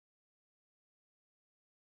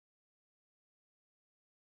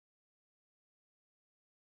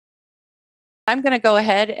I'm going to go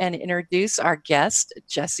ahead and introduce our guest,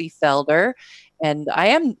 Jesse Felder. And I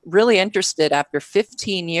am really interested, after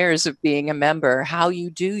 15 years of being a member, how you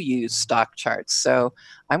do use stock charts. So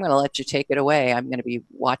I'm going to let you take it away. I'm going to be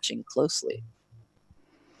watching closely.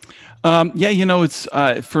 Yeah, it's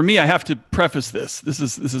for me. I have to preface this. This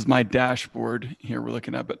is my dashboard here we're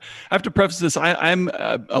looking at, but I have to preface this. I'm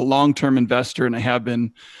a long-term investor, and I have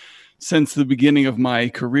been since the beginning of my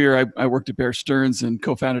career. I worked at Bear Stearns and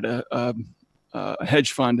co-founded a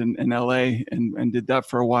hedge fund in LA and did that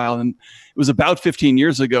for a while. And it was about 15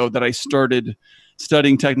 years ago that I started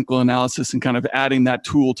studying technical analysis and kind of adding that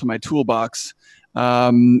tool to my toolbox.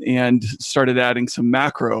 And started adding some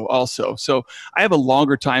macro also. So I have a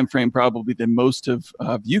longer time frame probably than most of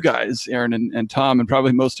you guys, Erin and Tom, and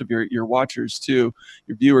probably most of your watchers too,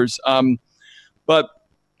 your viewers. But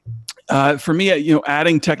for me,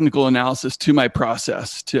 adding technical analysis to my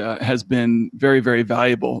process has been very, very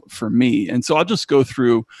valuable for me. And so I'll just go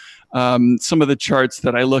through some of the charts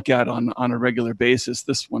that I look at on a regular basis.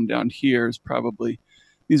 This one down here is probably,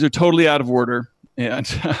 these are totally out of order.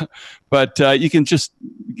 But you can just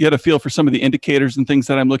get a feel for some of the indicators and things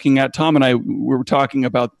that I'm looking at. Tom and I were talking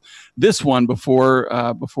about this one before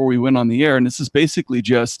we went on the air, and this is basically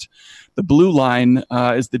just the blue line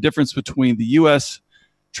is the difference between the U.S.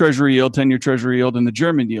 Treasury yield, 10-year Treasury yield, and the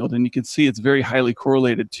German yield, and you can see it's very highly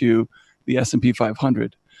correlated to the S&P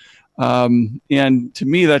 500. And to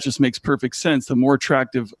me, that just makes perfect sense. The more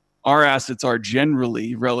attractive our assets are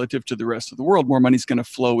generally relative to the rest of the world, more money is going to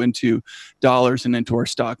flow into dollars and into our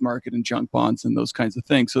stock market and junk bonds and those kinds of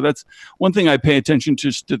things. So that's one thing I pay attention to,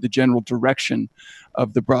 just to the general direction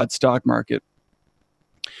of the broad stock market.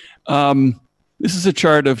 This is a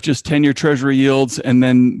chart of just 10-year Treasury yields, and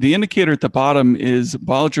then the indicator at the bottom is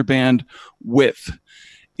Bollinger Band width.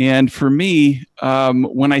 And for me,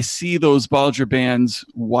 when I see those Bollinger Bands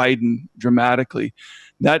widen dramatically,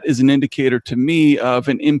 that is an indicator to me of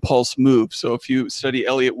an impulse move. So if you study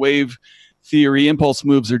Elliott wave theory, impulse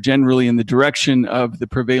moves are generally in the direction of the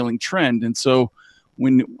prevailing trend. And so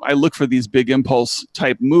when I look for these big impulse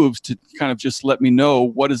type moves to kind of just let me know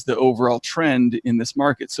what is the overall trend in this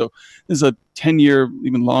market. So this is a 10-year,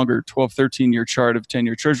 even longer, 12, 13-year chart of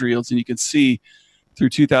 10-year Treasury yields. And you can see through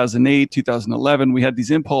 2008, 2011, we had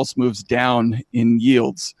these impulse moves down in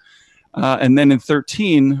yields. And then in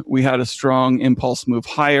 13, we had a strong impulse move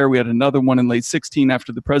higher. We had another one in late 16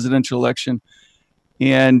 after the presidential election.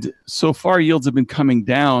 And so far, yields have been coming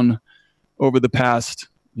down over the past,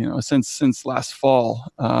 since last fall.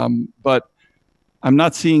 But I'm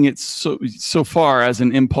not seeing it so far as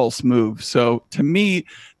an impulse move. So to me,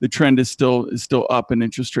 the trend is still up in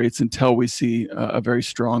interest rates until we see a very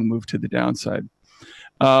strong move to the downside.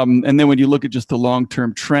 And then when you look at just the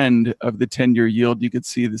long-term trend of the 10-year yield, you could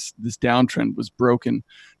see this downtrend was broken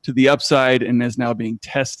to the upside and is now being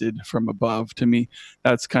tested from above. To me,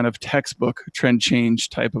 that's kind of textbook trend change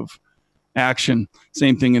type of action.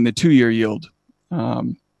 Same thing in the 2-year yield.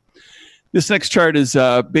 This next chart is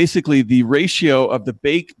basically the ratio of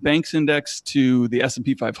the banks index to the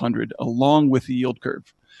S&P 500 along with the yield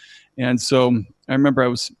curve. And so I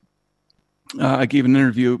remember I gave an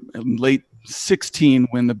interview in late 16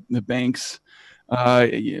 when the banks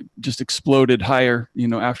just exploded higher,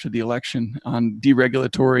 after the election on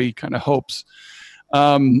deregulatory kind of hopes.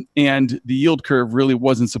 And the yield curve really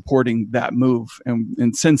wasn't supporting that move.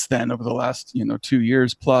 And since then, over the last, 2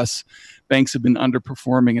 years plus, banks have been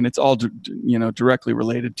underperforming, and it's all, directly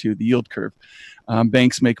related to the yield curve.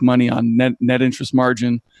 Banks make money on net interest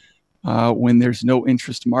margin. When there's no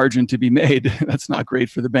interest margin to be made, that's not great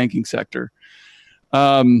for the banking sector.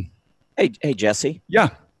 Hey, Jesse. Yeah.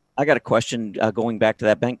 I got a question going back to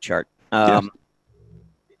that bank chart. Yes.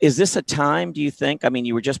 Is this a time, do you think? I mean,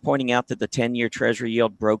 you were just pointing out that the 10-year Treasury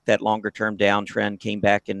yield broke that longer-term downtrend, came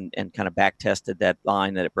back and kind of back-tested that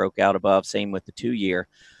line that it broke out above, same with the 2-year.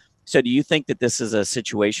 So do you think that this is a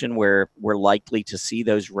situation where we're likely to see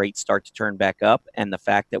those rates start to turn back up, and the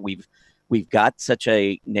fact that we've got such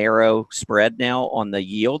a narrow spread now on the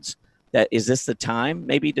yields, that is this the time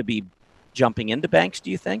maybe to be jumping into banks,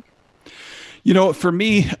 do you think? For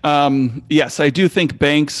me, yes, I do think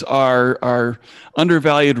banks are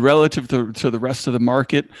undervalued relative to the rest of the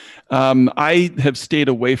market. I have stayed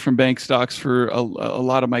away from bank stocks for a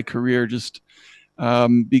lot of my career, just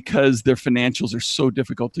because their financials are so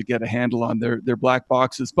difficult to get a handle on. They're black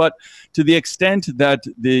boxes. But to the extent that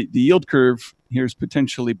the yield curve here is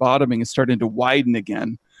potentially bottoming and starting to widen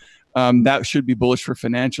again, that should be bullish for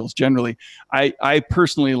financials generally. I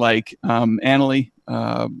personally like Annaly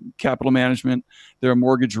Capital Management. They're a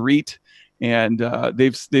mortgage REIT, and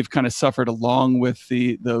they've kind of suffered along with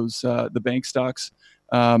the bank stocks.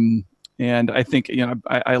 And I think,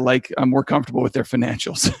 I'm more comfortable with their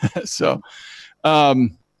financials. So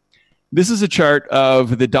this is a chart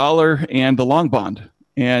of the dollar and the long bond.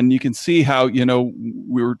 And you can see how,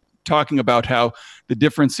 we were talking about how the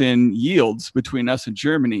difference in yields between us and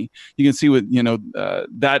Germany, you can see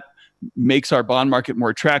that makes our bond market more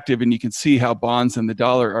attractive. And you can see how bonds and the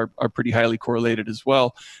dollar are pretty highly correlated as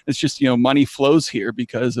well. It's just, money flows here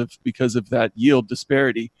because of that yield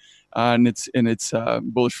disparity. And it's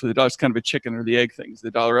bullish for the dollar. It's kind of a chicken or the egg thing. Is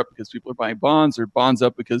the dollar up because people are buying bonds, or bonds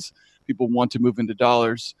up because people want to move into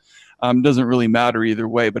dollars? Doesn't really matter either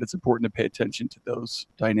way, but it's important to pay attention to those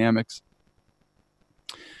dynamics.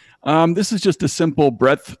 This is just a simple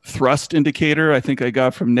breadth thrust indicator I think I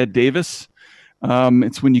got from Ned Davis.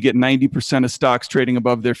 It's when you get 90% of stocks trading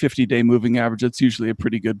above their 50-day moving average. That's usually a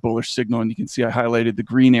pretty good bullish signal. And you can see I highlighted the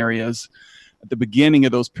green areas at the beginning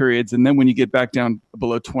of those periods. And then when you get back down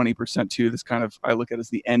below 20% too, this kind of, I look at as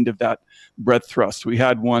the end of that breadth thrust. We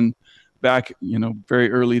had one back,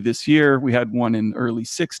 very early this year. We had one in early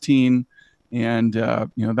 16. And,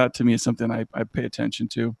 that to me is something I pay attention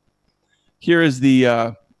to. Here is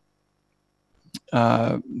the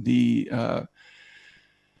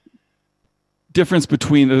difference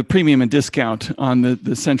between the premium and discount on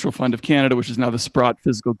the Central Fund of Canada, which is now the Sprott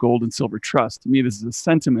Physical Gold and Silver Trust. To me, this is a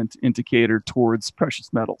sentiment indicator towards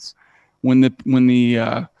precious metals. When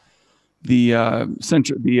the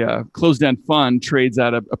closed-end fund trades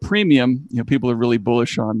at a premium, people are really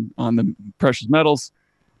bullish on the precious metals,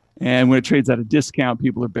 and when it trades at a discount,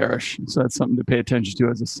 people are bearish. So that's something to pay attention to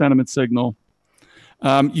as a sentiment signal.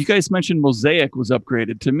 You guys mentioned Mosaic was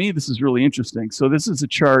upgraded. To me, this is really interesting. So this is a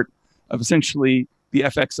chart of essentially the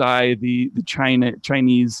FXI, the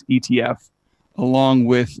Chinese ETF, along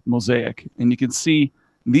with Mosaic. And you can see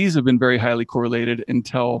these have been very highly correlated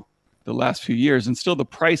until the last few years, and still the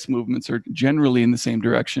price movements are generally in the same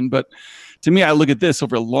direction. But to me, I look at this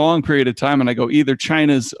over a long period of time and I go, either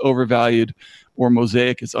China's overvalued or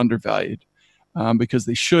Mosaic is undervalued, because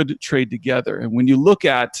they should trade together. And when you look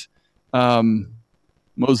at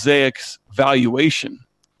Mosaic's valuation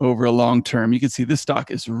over a long term, you can see this stock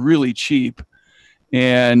is really cheap,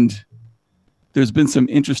 and there's been some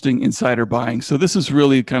interesting insider buying. So this is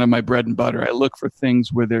really kind of my bread and butter. I look for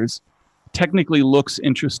things where there's technically looks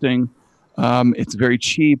interesting, it's very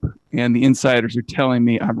cheap, and the insiders are telling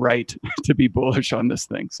me I'm right to be bullish on this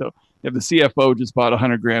thing. So you have the CFO just bought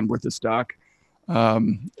 100 grand worth of stock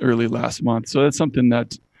early last month. So that's something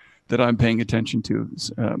that I'm paying attention to,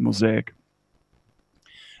 Mosaic.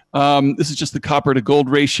 This is just the copper to gold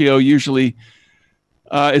ratio. Usually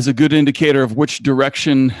is a good indicator of which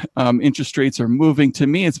direction interest rates are moving. To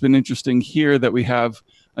me, it's been interesting here that we have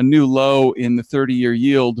a new low in the 30-year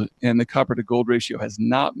yield, and the copper to gold ratio has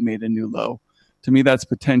not made a new low. To me, that's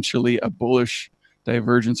potentially a bullish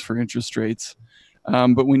divergence for interest rates.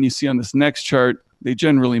 But when you see on this next chart, they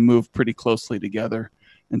generally move pretty closely together.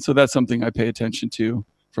 And so that's something I pay attention to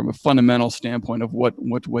from a fundamental standpoint of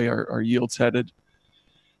what way our yields headed.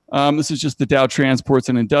 This is just the Dow Transports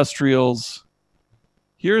and Industrials.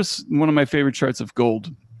 Here's one of my favorite charts of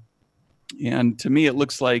gold. And to me, it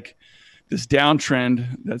looks like this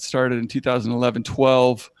downtrend that started in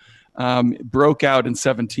 2011-12 broke out in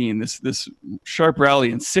 17. This sharp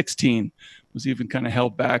rally in 16 was even kind of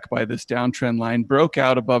held back by this downtrend line, broke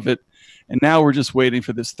out above it. And now we're just waiting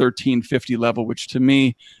for this 1350 level, which to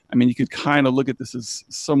me, I mean, you could kind of look at this as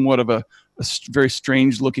somewhat of a very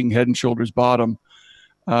strange looking head and shoulders bottom.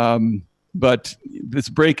 But this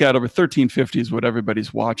breakout over 1350 is what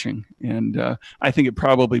everybody's watching. And I think it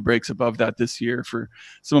probably breaks above that this year for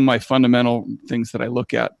some of my fundamental things that I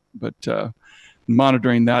look at. But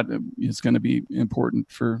monitoring that is going to be important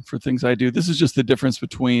for things I do. This is just the difference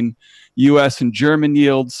between US and German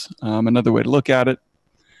yields, another way to look at it.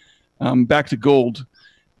 Back to gold,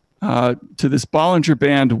 to this Bollinger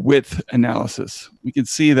Band width analysis. We can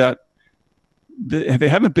see that they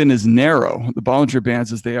haven't been as narrow, the Bollinger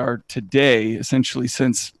Bands, as they are today, essentially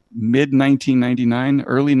since mid-1999,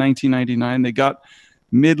 early 1999. They got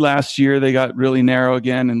mid last year, they got really narrow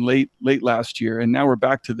again, and late last year. And now we're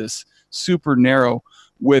back to this super narrow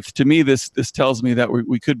width. To me, this tells me that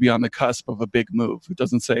we could be on the cusp of a big move. It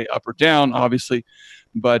doesn't say up or down, obviously,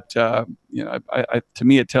 but you know, to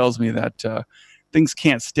me, it tells me that things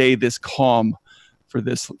can't stay this calm for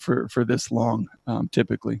this long,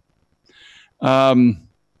 typically.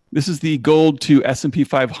 This is the gold to S&P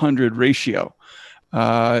 500 ratio.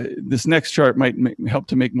 This next chart might help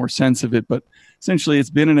to make more sense of it, but essentially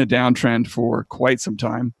it's been in a downtrend for quite some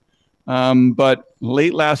time. But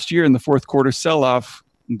late last year in the fourth quarter sell-off,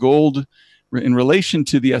 gold in relation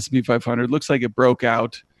to the S&P 500 looks like it broke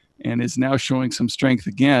out and is now showing some strength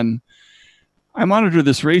again. I monitor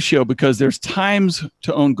this ratio because there's times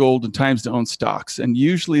to own gold and times to own stocks, and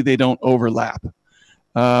usually they don't overlap.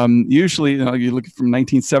 Usually, you look from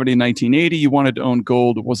 1970 to 1980, you wanted to own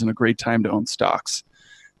gold. It wasn't a great time to own stocks.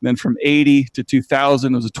 Then from 80 to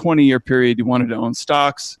 2000, it was a 20-year period. You wanted to own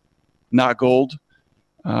stocks, not gold.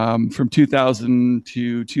 From 2000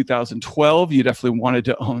 to 2012, you definitely wanted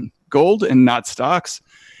to own gold and not stocks.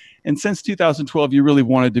 And since 2012, you really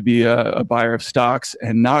wanted to be a buyer of stocks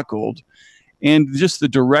and not gold. And just the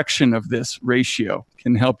direction of this ratio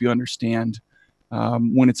can help you understand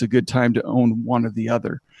when it's a good time to own one or the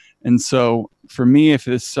other. And so for me, if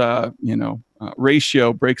this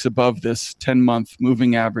ratio breaks above this 10-month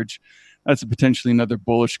moving average, that's potentially another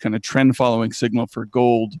bullish kind of trend following signal for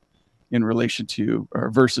gold in relation to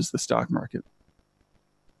or versus the stock market.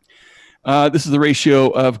 This is the ratio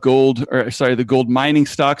of the gold mining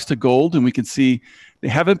stocks to gold, and we can see they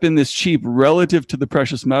haven't been this cheap relative to the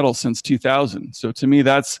precious metal since 2000. So to me,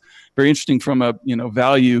 that's very interesting from a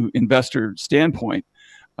value investor standpoint.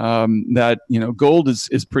 That gold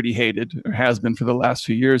is pretty hated, or has been for the last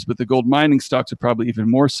few years, but the gold mining stocks are probably even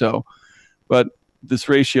more so. But this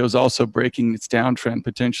ratio is also breaking its downtrend,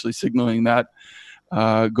 potentially signaling that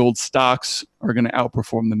gold stocks are going to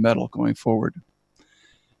outperform the metal going forward.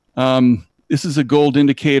 This is a gold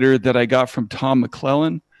indicator that I got from Tom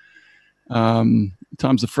McClellan.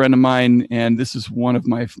 Tom's a friend of mine, and this is one of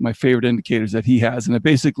my favorite indicators that he has. And it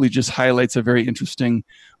basically just highlights a very interesting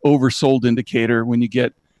oversold indicator when you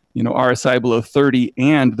get RSI below 30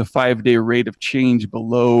 and the 5-day rate of change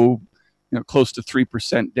below close to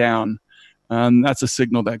 3% down. That's a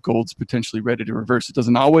signal that gold's potentially ready to reverse. It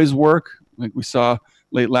doesn't always work, like we saw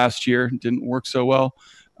late last year. It didn't work so well.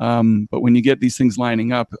 But when you get these things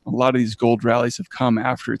lining up, a lot of these gold rallies have come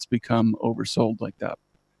after it's become oversold like that.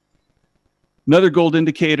 Another gold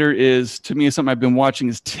indicator is, to me, something I've been watching,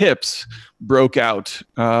 is tips broke out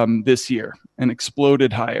this year and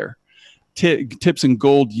exploded higher. Tips and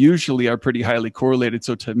gold usually are pretty highly correlated.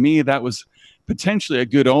 So to me, that was potentially a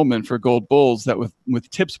good omen for gold bulls, that with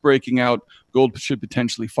tips breaking out, gold should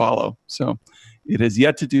potentially follow. So it has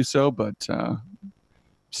yet to do so, but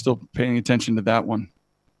still paying attention to that one.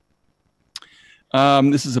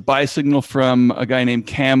 This is a buy signal from a guy named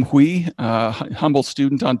Cam Hui, humble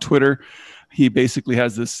student on Twitter. He basically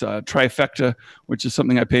has this trifecta, which is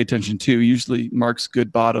something I pay attention to. Usually marks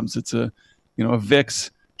good bottoms. It's a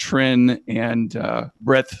VIX, trend, and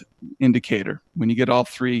breadth indicator. When you get all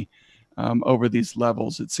three over these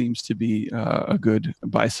levels, it seems to be a good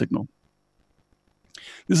buy signal.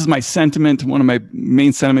 This is my sentiment. One of my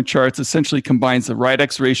main sentiment charts essentially combines the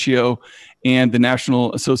RIDEX ratio and the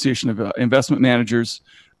National Association of Investment Managers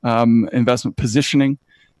investment positioning.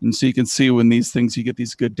 And so you can see when these things, you get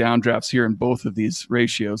these good downdrafts here in both of these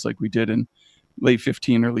ratios, like we did in late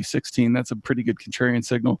 15, early 16. That's a pretty good contrarian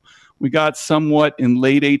signal. We got somewhat in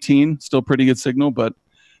late 18, still pretty good signal, but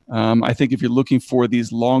I think if you're looking for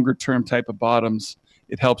these longer term type of bottoms,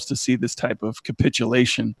 it helps to see this type of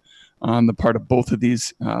capitulation on the part of both of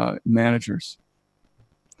these managers.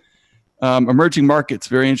 Emerging markets,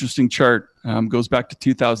 very interesting chart, goes back to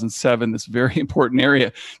 2007, this very important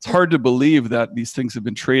area. It's hard to believe that these things have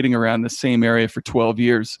been trading around the same area for 12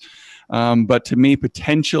 years. But to me,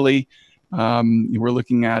 potentially, we're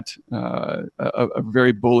looking at a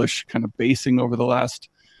very bullish kind of basing over the last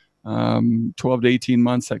 12 to 18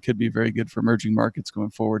 months. That could be very good for emerging markets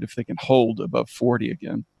going forward if they can hold above 40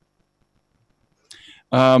 again.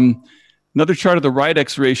 Another chart of the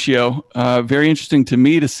RIDEX ratio, very interesting to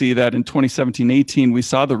me to see that in 2017-18, we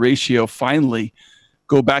saw the ratio finally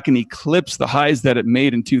go back and eclipse the highs that it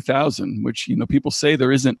made in 2000, which, people say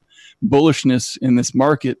there isn't bullishness in this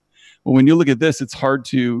market. Well, when you look at this, it's hard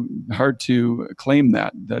to claim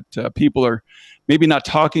that people are maybe not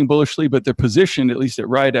talking bullishly, but they're positioned, at least at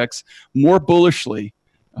RIDEX, more bullishly,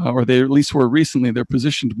 or they at least were recently, they're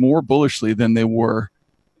positioned more bullishly than they were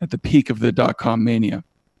at the peak of the dot-com mania.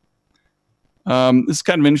 This is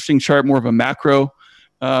kind of an interesting chart, more of a macro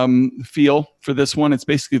feel for this one. It's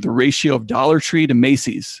basically the ratio of Dollar Tree to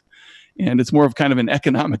Macy's. And it's more of kind of an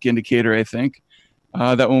economic indicator, I think,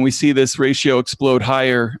 that when we see this ratio explode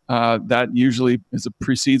higher, that usually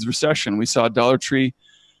precedes recession. We saw Dollar Tree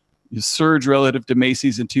surge relative to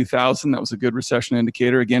Macy's in 2000. That was a good recession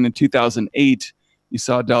indicator. Again, in 2008, you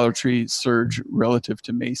saw Dollar Tree surge relative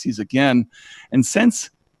to Macy's again. And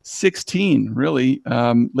since 16, really,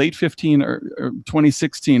 late 15 or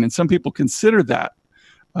 2016, and some people consider that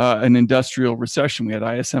an industrial recession. We had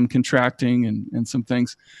ISM contracting and some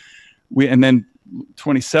things. And then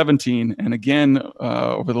 2017, and again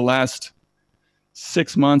over the last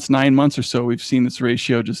 6 months, 9 months or so, we've seen this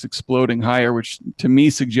ratio just exploding higher, which to me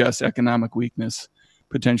suggests economic weakness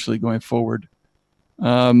potentially going forward.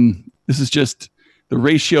 This is just the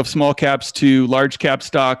ratio of small caps to large cap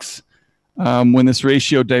stocks. When this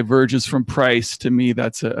ratio diverges from price, to me,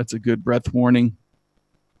 that's a good breadth warning.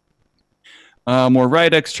 More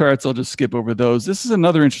RIDEX charts, I'll just skip over those. This is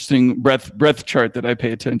another interesting breadth chart that I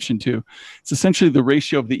pay attention to. It's essentially the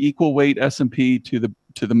ratio of the equal weight S&P to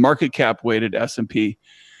the market cap weighted S&P.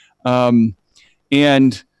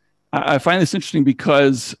 And I find this interesting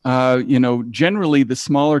because generally the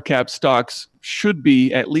smaller cap stocks should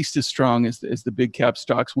be at least as strong as the big cap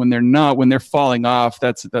stocks. When they're not, when they're falling off,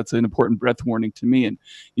 that's an important breadth warning to me. And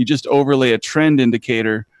you just overlay a trend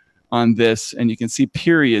indicator on this, and you can see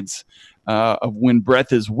periods of when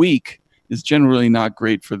breadth is weak is generally not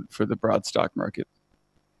great for the broad stock market.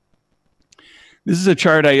 This is a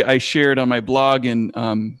chart I shared on my blog in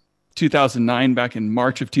 2009, back in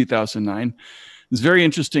March of 2009. It's very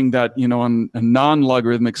interesting that, on a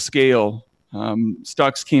non-logarithmic scale,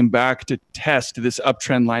 stocks came back to test this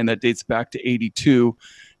uptrend line that dates back to 82,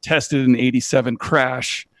 tested an 87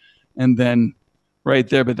 crash, and then right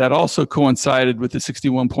there. But that also coincided with the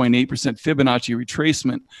 61.8% Fibonacci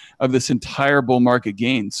retracement of this entire bull market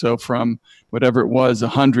gain. So from whatever it was,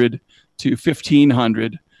 100 to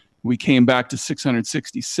 1500, we came back to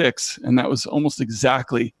 666, and that was almost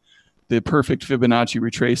exactly the perfect Fibonacci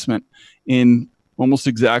retracement in almost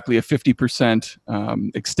exactly a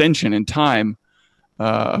 50% extension in time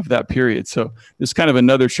of that period. So there's kind of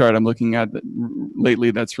another chart I'm looking at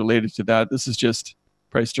lately that's related to that. This is just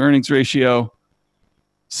price to earnings ratio,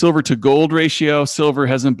 silver to gold ratio. Silver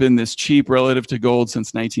hasn't been this cheap relative to gold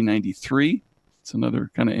since 1993. It's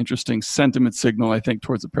another kind of interesting sentiment signal, I think,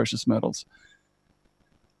 towards the precious metals.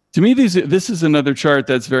 To me, this is another chart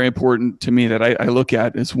that's very important to me that I look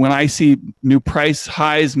at, is when I see new price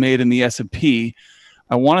highs made in the S&P,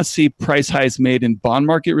 I want to see price highs made in bond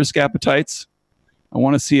market risk appetites. I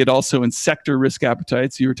want to see it also in sector risk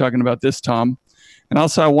appetites. You were talking about this, Tom. And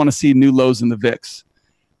also I want to see new lows in the VIX.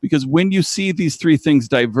 Because when you see these three things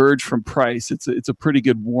diverge from price, it's a pretty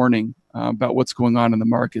good warning about what's going on in the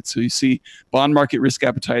market. So you see bond market risk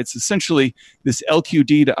appetites. Essentially, this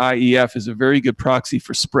LQD to IEF is a very good proxy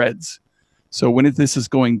for spreads. So when this is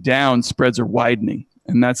going down, spreads are widening,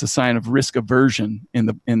 and that's a sign of risk aversion in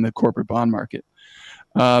the corporate bond market.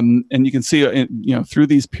 And you can see, through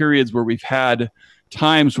these periods where we've had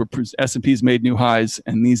times where S&P's made new highs,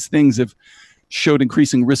 and these things have showed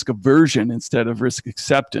increasing risk aversion instead of risk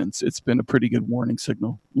acceptance, it's been a pretty good warning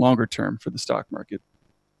signal longer term for the stock market.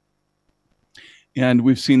 And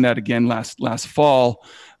we've seen that again last fall,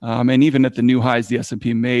 and even at the new highs the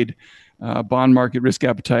S&P made, bond market risk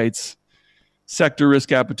appetites, sector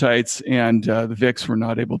risk appetites, and the VIX were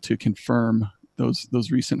not able to confirm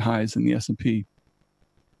those recent highs in the S&P.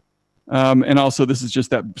 And also, this is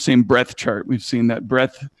just that same breadth chart. We've seen that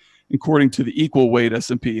breadth, according to the equal weight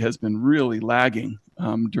S&P, has been really lagging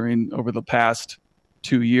over the past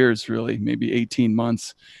 2 years, really, maybe 18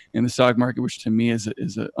 months in the stock market, which to me is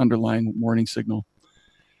an underlying warning signal.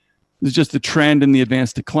 This is just the trend in the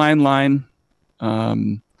advanced decline line.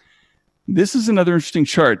 This is another interesting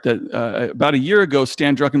chart that about a year ago,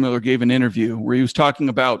 Stan Druckenmiller gave an interview where he was talking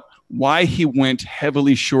about why he went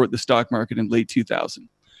heavily short the stock market in late 2000.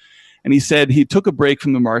 And he said he took a break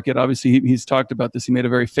from the market. Obviously, he's talked about this. He made a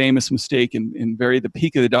very famous mistake in the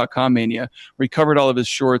peak of the dot-com mania, where he covered all of his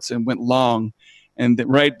shorts and went long, and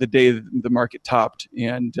right the day the market topped,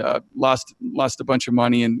 and lost a bunch of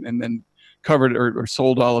money, and then covered or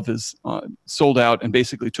sold all of his sold out and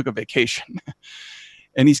basically took a vacation.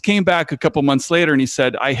 And he came back a couple months later and he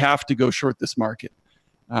said, I have to go short this market.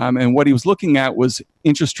 And what he was looking at was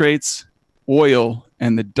interest rates, oil,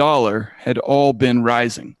 and the dollar had all been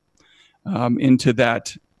rising into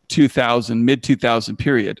that mid-2000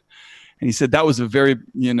 period. And he said that was a very,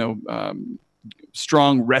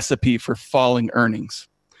 strong recipe for falling earnings.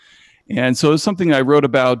 And so it was something I wrote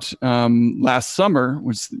about last summer,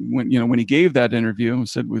 was when he gave that interview. He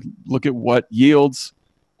said, we look at what yields,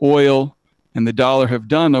 oil, and the dollar have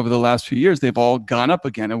done over the last few years. They've all gone up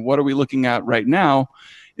again. And what are we looking at right now?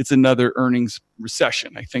 It's another earnings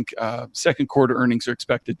recession. I think second quarter earnings are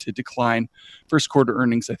expected to decline. First quarter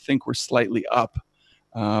earnings, I think, were slightly up.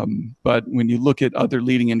 But when you look at other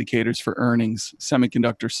leading indicators for earnings,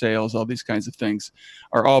 semiconductor sales, all these kinds of things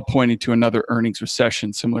are all pointing to another earnings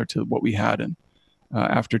recession similar to what we had in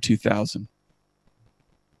after 2000.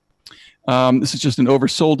 This is just an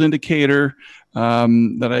oversold indicator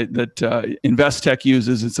that Investec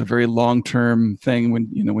uses. It's a very long-term thing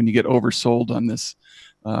when you get oversold on this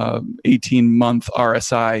 18-month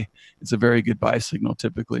RSI, it's a very good buy signal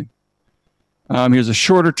typically. Here's a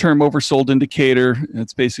shorter term oversold indicator.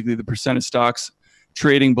 It's basically the percent of stocks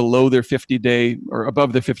trading below their 50-day or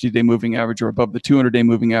above the 50-day moving average or above the 200-day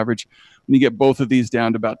moving average. When you get both of these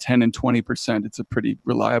down to about 10 and 20%, it's a pretty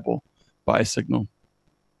reliable buy signal.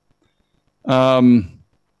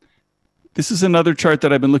 This is another chart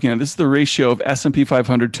that I've been looking at. This is the ratio of S&P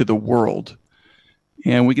 500 to the world.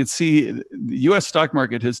 And we can see the US stock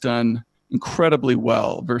market has done incredibly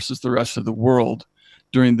well versus the rest of the world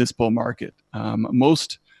during this bull market. A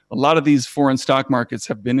lot of these foreign stock markets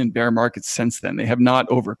have been in bear markets since then. They have not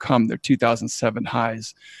overcome their 2007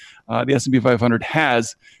 highs. The S&P 500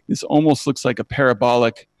 has. This almost looks like a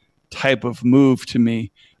parabolic type of move to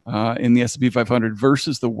me in the S&P 500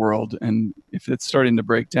 versus the world. And if it's starting to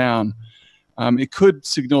break down, it could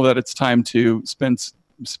signal that it's time to spend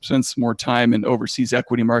some more time in overseas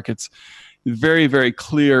equity markets. Very, very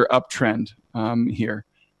clear uptrend here.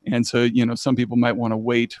 And so, some people might want to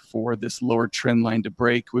wait for this lower trend line to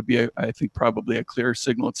break. Would be, I think, probably a clear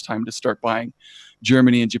signal it's time to start buying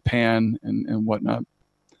Germany and Japan and whatnot.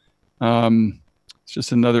 It's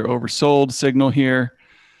just another oversold signal here.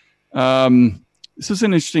 This is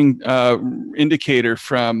an interesting indicator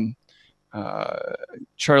from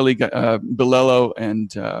Charlie Bilello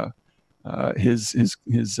and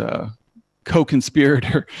his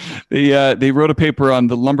co-conspirator. They wrote a paper on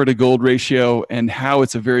the lumber to gold ratio and how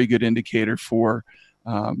it's a very good indicator for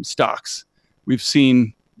stocks. We've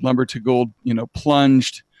seen lumber to gold,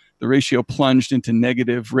 plunged. The ratio plunged into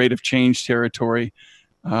negative rate of change territory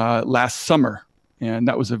last summer, and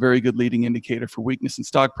that was a very good leading indicator for weakness in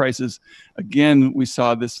stock prices. Again, we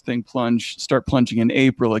saw this thing start plunging in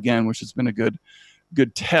April again, which has been a good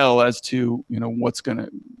tell as to what's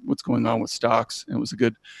going on with stocks, and it was a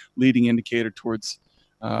good leading indicator towards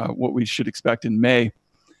what we should expect in May.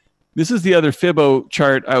 This is the other Fibo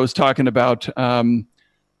chart I was talking about.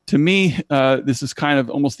 To me, this is kind of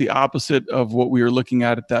almost the opposite of what we were looking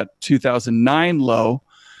at that 2009 low,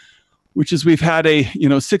 which is we've had a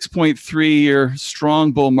 6.3-year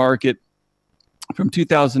strong bull market from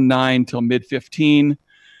 2009 till mid-15.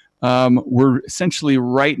 We're essentially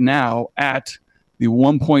right now at the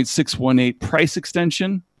 1.618 price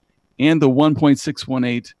extension and the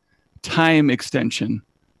 1.618 time extension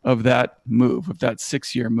of that move, of that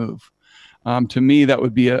 6-year move. To me, that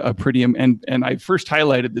would be a pretty, and I first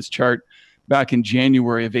highlighted this chart back in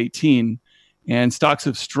January of 18, and stocks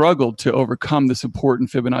have struggled to overcome this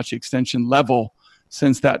important Fibonacci extension level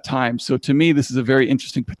since that time. So to me, this is a very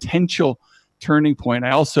interesting potential turning point.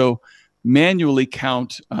 I also manually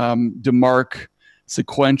count DeMark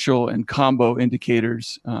sequential and combo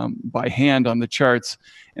indicators by hand on the charts.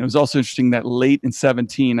 And it was also interesting that late in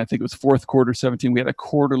 17, I think it was fourth quarter 17, we had a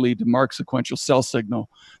quarterly DeMark sequential sell signal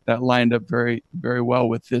that lined up very, very well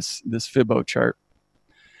with this Fibo chart.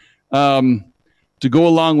 To go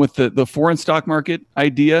along with the foreign stock market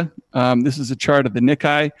idea, this is a chart of the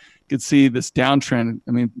Nikkei. You can see this downtrend.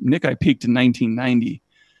 I mean, Nikkei peaked in 1990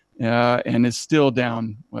 and is still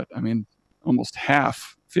down, almost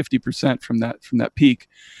half, 50% from that peak.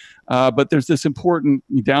 But there's this important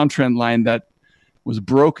downtrend line that was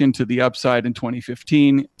broken to the upside in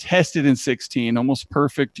 2015, tested in 16, almost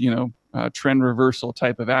perfect, trend reversal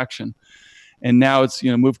type of action. And now it's,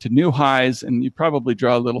 moved to new highs, and you probably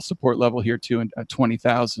draw a little support level here too at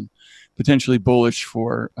 20,000, potentially bullish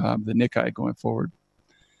for the Nikkei going forward.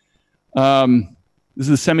 This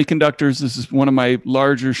is the semiconductors. This is one of my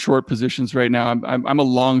larger short positions right now. I'm a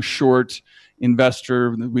long short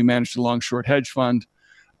investor. We manage a long short hedge fund.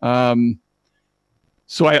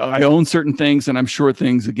 So I own certain things and I'm short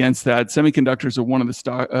things against that. Semiconductors are one of the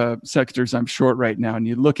stock sectors I'm short right now. And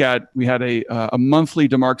you look at, we had a monthly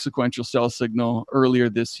DeMark sequential sell signal earlier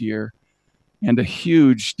this year, and a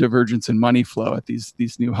huge divergence in money flow at these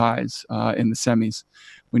new highs in the semis.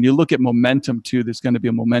 When you look at momentum too, there's going to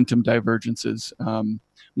be momentum divergences.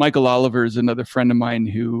 Michael Oliver is another friend of mine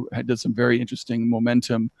who does some very interesting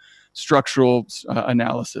momentum structural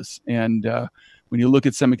analysis. And when you look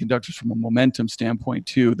at semiconductors from a momentum standpoint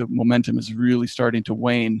too, the momentum is really starting to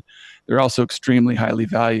wane. They're also extremely highly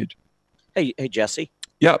valued. Hey, Jesse.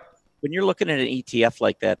 Yep. When you're looking at an ETF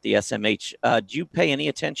like that, the SMH, do you pay any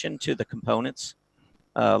attention to the components,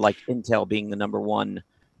 like Intel being the number one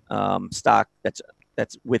stock that's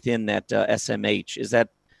within that SMH?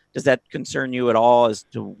 Does that concern you at all as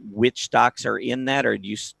to which stocks are in that, or do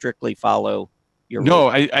you strictly follow, No,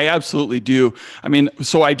 I absolutely do. I mean,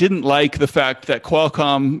 so I didn't like the fact that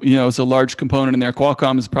Qualcomm, is a large component in there.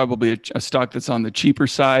 Qualcomm is probably a stock that's on the cheaper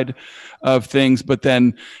side of things, but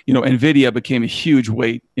then, Nvidia became a huge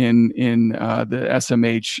weight in the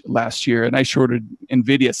SMH last year, and I shorted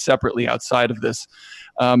Nvidia separately outside of this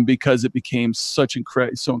because it became so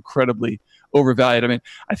incredibly overvalued. I mean,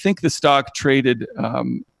 I think the stock traded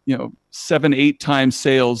 7-8 times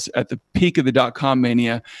sales at the peak of the dot-com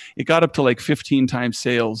mania. It got up to like 15 times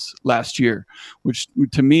sales last year, which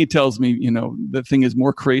to me tells me, the thing is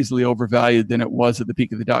more crazily overvalued than it was at the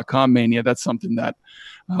peak of the dot-com mania. That's something that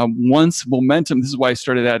once momentum, this is why I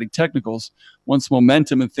started adding technicals, once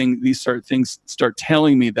momentum and things start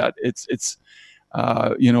telling me that it's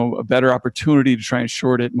a better opportunity to try and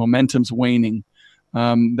short it, momentum's waning,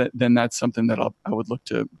 then that's something that I would look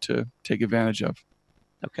to take advantage of.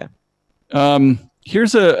 Okay.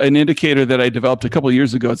 Here's an indicator that I developed a couple of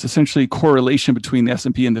years ago. It's essentially correlation between the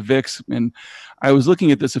S&P and the VIX. And I was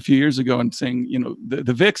looking at this a few years ago and saying,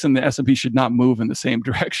 the VIX and the S&P should not move in the same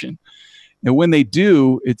direction. And when they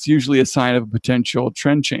do, it's usually a sign of a potential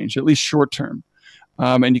trend change, at least short term.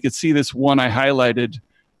 And you can see this one I highlighted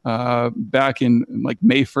back in like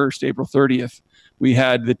May 1st, April 30th. We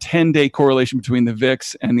had the 10-day correlation between the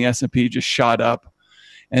VIX and the S&P just shot up.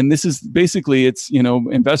 And this is basically, it's,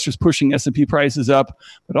 investors pushing S&P prices up,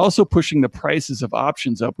 but also pushing the prices of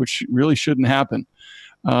options up, which really shouldn't happen.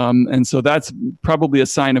 And so that's probably a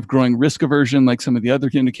sign of growing risk aversion, like some of the other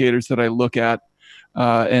indicators that I look at.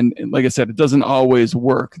 And like I said, it doesn't always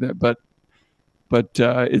work, but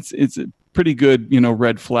it's a pretty good,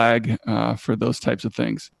 red flag for those types of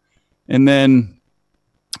things. And then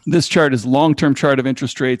this chart is long-term chart of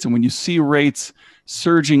interest rates. And when you see rates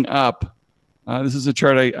surging up, this is a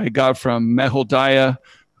chart I got from Mehul Daya,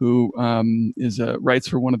 who writes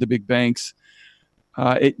for one of the big banks.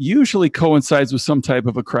 It usually coincides with some type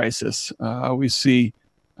of a crisis. We see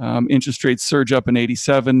interest rates surge up in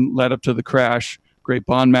 '87, led up to the crash, Great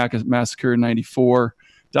Bond Massacre in '94.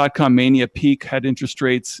 Dot-com mania peak had interest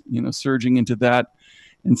rates, surging into that.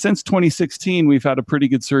 And since 2016, we've had a pretty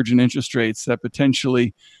good surge in interest rates that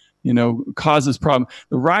potentially, causes problem.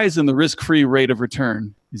 The rise in the risk-free rate of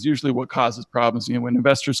return is usually what causes problems. When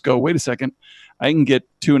investors go, wait a second, I can get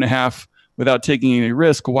 2.5 without taking any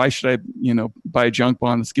risk. Why should I, buy a junk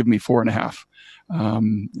bond that's giving me 4.5?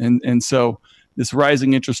 And so this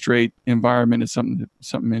rising interest rate environment is something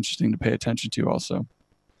interesting to pay attention to also.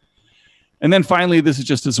 And then finally, this is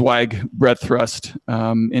just a Zweig breadth thrust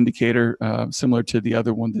indicator, similar to the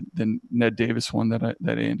other one, the Ned Davis one that I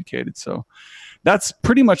indicated. So that's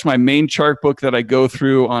pretty much my main chart book that I go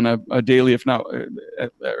through on a daily, if not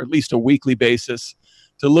at least a weekly basis,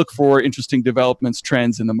 to look for interesting developments,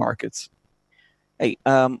 trends in the markets. Hey,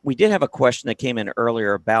 we did have a question that came in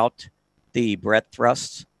earlier about the breadth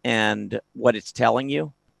thrusts and what it's telling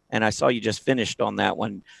you. And I saw you just finished on that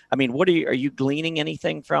one. I mean, are you gleaning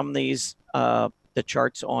anything from these, the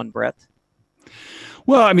charts on breadth?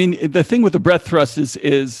 Well, I mean, the thing with the breadth thrust is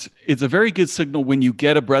it's a very good signal when you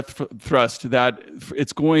get a breadth thrust that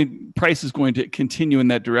price is going to continue in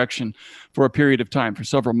that direction for a period of time, for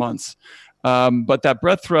several months. But that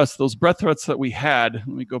breadth thrust, those breadth thrusts that we had, let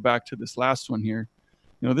me go back to this last one here.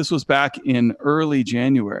 This was back in early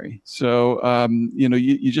January. So,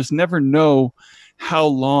 you just never know how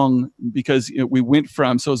long, because we went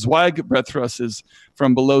from, so Zweig breadth thrust is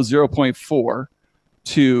from below 0.4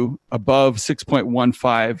 to above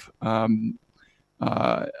 6.15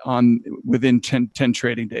 on within 10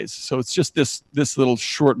 trading days. So it's just this little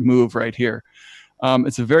short move right here.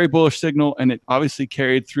 It's a very bullish signal, and it obviously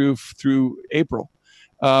carried through April.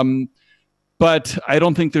 But I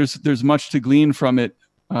don't think there's much to glean from it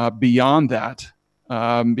beyond that,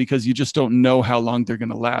 because you just don't know how long they're going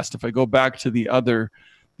to last. If I go back to the other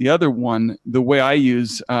one, the way I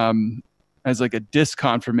use as like a disk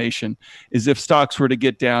confirmation is if stocks were to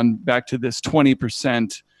get down back to this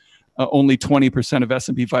 20%, only 20% of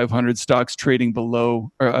S&P 500 stocks trading above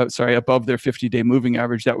their 50-day moving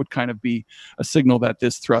average, that would kind of be a signal that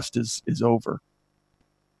this thrust is over.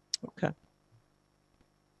 Okay.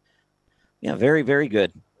 Yeah, very, very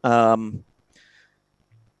good. I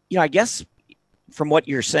guess from what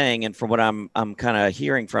you're saying and from what I'm kind of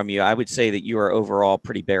hearing from you, I would say that you are overall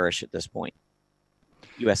pretty bearish at this point.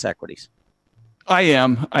 U.S. equities. I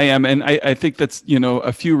am, and I think that's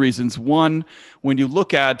a few reasons. One, when you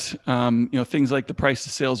look at things like the price to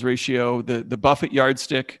sales ratio, the Buffett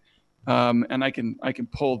yardstick, and I can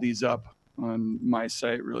pull these up on my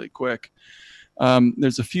site really quick.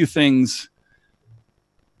 There's a few things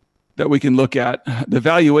that we can look at. The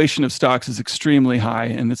valuation of stocks is extremely high,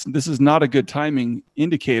 and this is not a good timing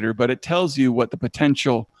indicator, but it tells you what the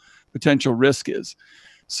potential risk is.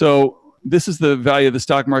 So this is the value of the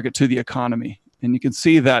stock market to the economy. And you can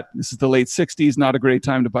see that this is the late 60s, not a great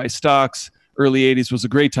time to buy stocks. Early 80s was a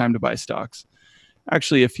great time to buy stocks.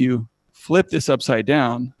 Actually, if you flip this upside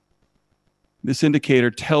down, this indicator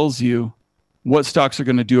tells you what stocks are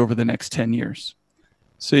going to do over the next 10 years.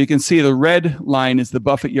 So you can see the red line is the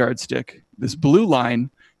Buffett yardstick. This blue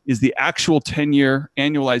line is the actual 10-year,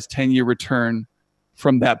 annualized 10-year return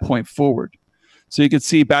from that point forward. So you can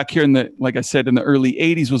see back here like I said, in the early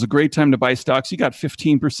 80s was a great time to buy stocks. You got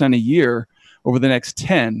 15% a year over the next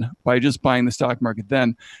 10 by just buying the stock market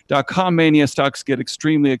then. Dot-com mania, stocks get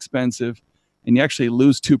extremely expensive, and you actually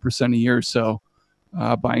lose 2% a year or so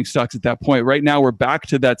buying stocks at that point. Right now, we're back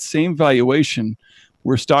to that same valuation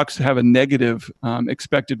where stocks have a negative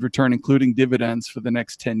expected return, including dividends, for the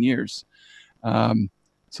next 10 years.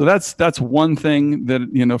 So that's one thing that,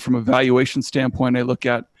 you know, from a valuation standpoint, I look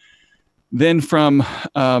at. Then from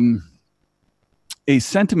a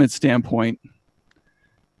sentiment standpoint,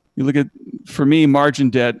 you look at, for me, margin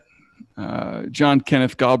debt. John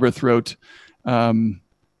Kenneth Galbraith wrote,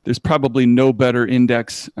 there's probably no better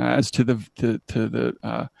index as to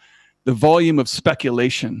the volume of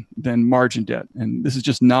speculation than margin debt, and this is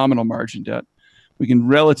just nominal margin debt. We can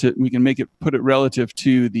put it relative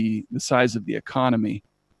to the size of the economy,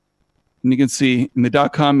 and you can see in the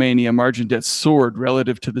dot-com mania, margin debt soared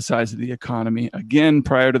relative to the size of the economy again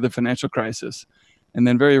prior to the financial crisis, and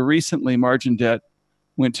then very recently, margin debt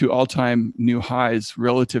went to all-time new highs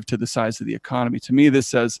relative to the size of the economy. To me, this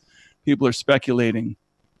says people are speculating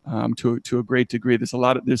to a great degree. There's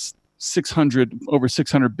over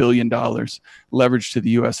 $600 billion leveraged to the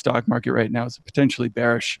U.S. stock market right now. It's a potentially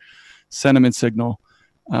bearish sentiment signal.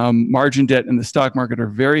 Margin debt and the stock market are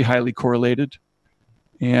very highly correlated.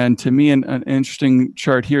 And to me, an interesting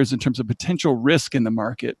chart here is in terms of potential risk in the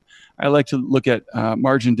market. I like to look at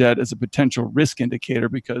margin debt as a potential risk indicator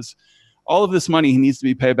because all of this money needs to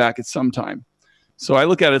be paid back at some time. So I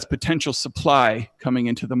look at it as potential supply coming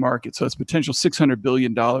into the market. So it's potential $600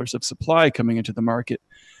 billion of supply coming into the market.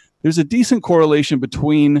 There's a decent correlation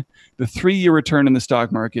between the 3-year return in the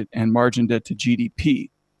stock market and margin debt to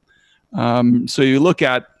GDP. So you look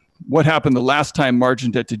at what happened the last time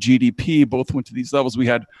margin debt to GDP both went to these levels. We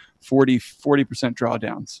had 40%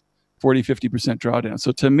 drawdowns, 50% drawdowns.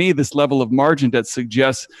 So to me, this level of margin debt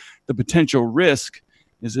suggests the potential risk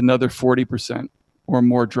is another 40% or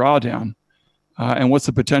more drawdown. And what's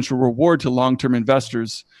the potential reward to long-term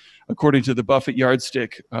investors? According to the Buffett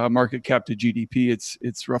yardstick, market cap to GDP,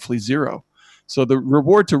 it's roughly 0. So the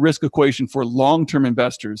reward to risk equation for long-term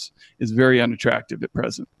investors is very unattractive at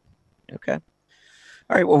present. Okay. All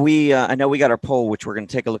right. Well, I know we got our poll, which we're going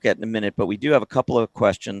to take a look at in a minute, but we do have a couple of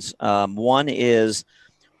questions. One is,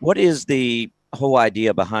 what is the whole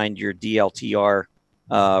idea behind your DLTR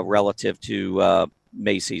relative to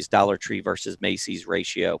Macy's, Dollar Tree versus Macy's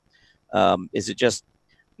ratio? Is it just,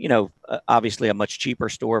 you know, obviously a much cheaper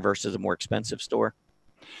store versus a more expensive store?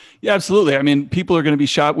 Yeah, absolutely. I mean, people are going to be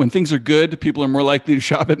shopped when things are good. People are more likely to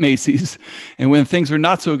shop at Macy's, and when things are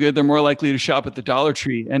not so good, they're more likely to shop at the Dollar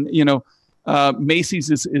Tree. And you know, Macy's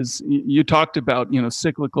is you talked about, you know,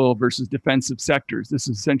 cyclical versus defensive sectors. This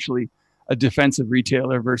is essentially a defensive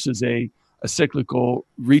retailer versus a cyclical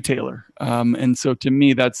retailer. And so, to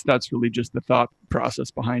me, that's really just the thought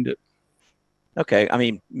process behind it. Okay. I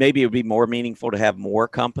mean, maybe it would be more meaningful to have more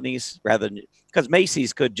companies rather than, because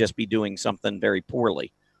Macy's could just be doing something very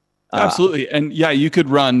poorly. Absolutely. And yeah, you could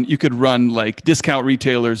run like discount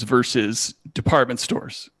retailers versus department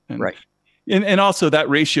stores. And, right. And also that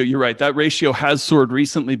ratio, you're right. That ratio has soared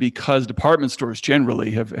recently because department stores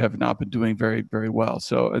generally have not been doing very, very well.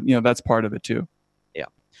 So, you know, that's part of it too. Yeah.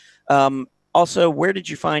 Also, where did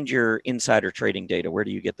you find your insider trading data? Where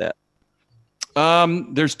do you get that?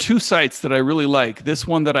 There's 2 sites that I really like. This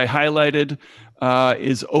one that I highlighted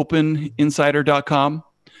is openinsider.com.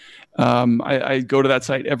 I go to that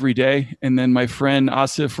site every day. And then my friend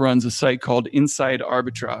Asif runs a site called Inside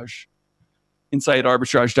Arbitrage,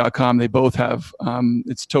 insidearbitrage.com. They both have,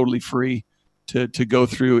 it's totally free to go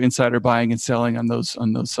through insider buying and selling on those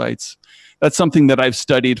sites. That's something that I've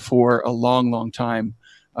studied for a long, long time.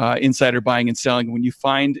 Insider buying and selling. When you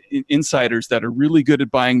find insiders that are really good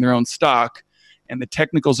at buying their own stock, and the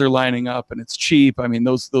technicals are lining up and it's cheap, I mean,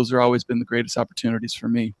 those are always been the greatest opportunities for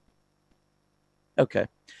me. Okay.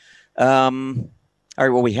 All right.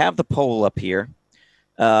 Well, we have the poll up here.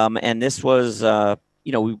 And this was,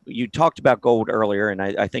 you know, you talked about gold earlier, and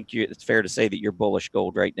I think it's fair to say that you're bullish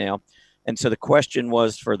gold right now. And so the question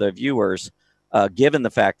was for the viewers, given the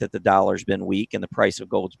fact that the dollar's been weak and the price of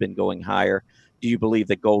gold's been going higher, do you believe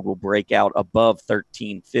that gold will break out above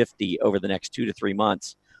 1350 over the next 2 to 3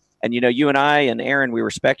 months? And, you know, you and I and Erin, we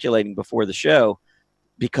were speculating before the show,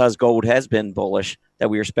 because gold has been bullish, that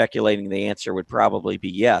we were speculating the answer would probably be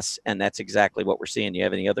yes. And that's exactly what we're seeing. You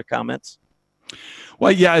have any other comments?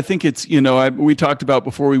 Well, yeah, I think it's, you know, we talked about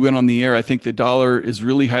before we went on the air, I think the dollar is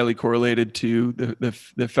really highly correlated to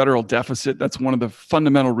the federal deficit. That's one of the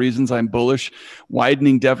fundamental reasons I'm bullish.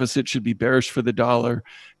 Widening deficit should be bearish for the dollar.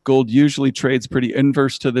 Gold usually trades pretty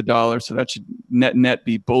inverse to the dollar, so that should net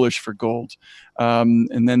be bullish for gold.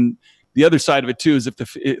 And then the other side of it too is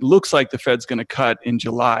if it looks like the Fed's going to cut in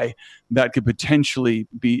July, that could potentially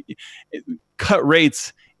be cut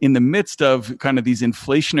rates in the midst of kind of these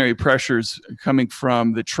inflationary pressures coming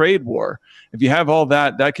from the trade war. If you have all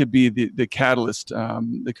that, that could be the catalyst,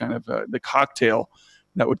 the kind of the cocktail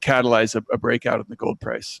that would catalyze a breakout of the gold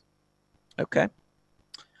price. Okay.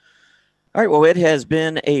 All right. Well, it has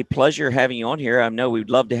been a pleasure having you on here. I know we'd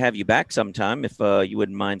love to have you back sometime if you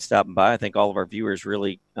wouldn't mind stopping by. I think all of our viewers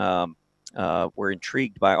really were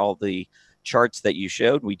intrigued by all the charts that you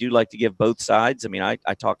showed. We do like to give both sides. I mean, I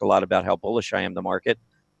talk a lot about how bullish I am the market,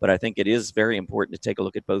 but I think it is very important to take a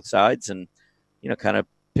look at both sides and, you know, kind of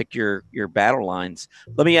pick your battle lines.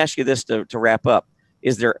 Let me ask you this to wrap up.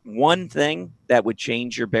 Is there one thing that would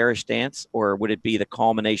change your bearish stance, or would it be the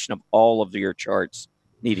culmination of all of your charts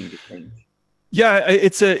needing to change? Yeah,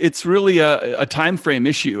 it's really a time frame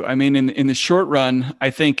issue. I mean, in the short run, I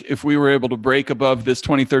think if we were able to break above this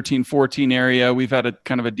 2013-14 area, we've had a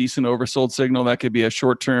kind of a decent oversold signal. That could be a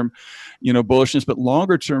short term, you know, bullishness. But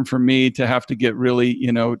longer term, for me to have to get really,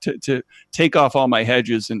 you know, to take off all my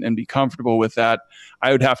hedges and be comfortable with that,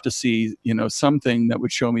 I would have to see, you know, something that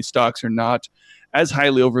would show me stocks are not as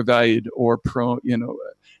highly overvalued or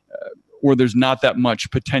or there's not that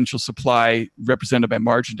much potential supply represented by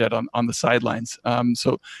margin debt on the sidelines.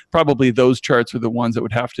 So probably those charts are the ones that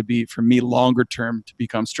would have to be, for me, longer term to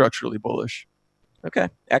become structurally bullish. Okay,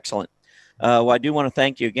 excellent. Well, I do want to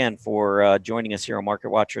thank you again for joining us here on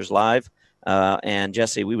Market Watchers Live. And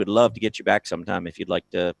Jesse, we would love to get you back sometime if you'd like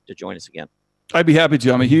to join us again. I'd be happy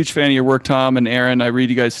to. I'm a huge fan of your work, Tom and Erin. I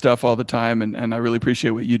read you guys' stuff all the time, and I really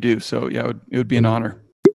appreciate what you do. So yeah, it would be an honor.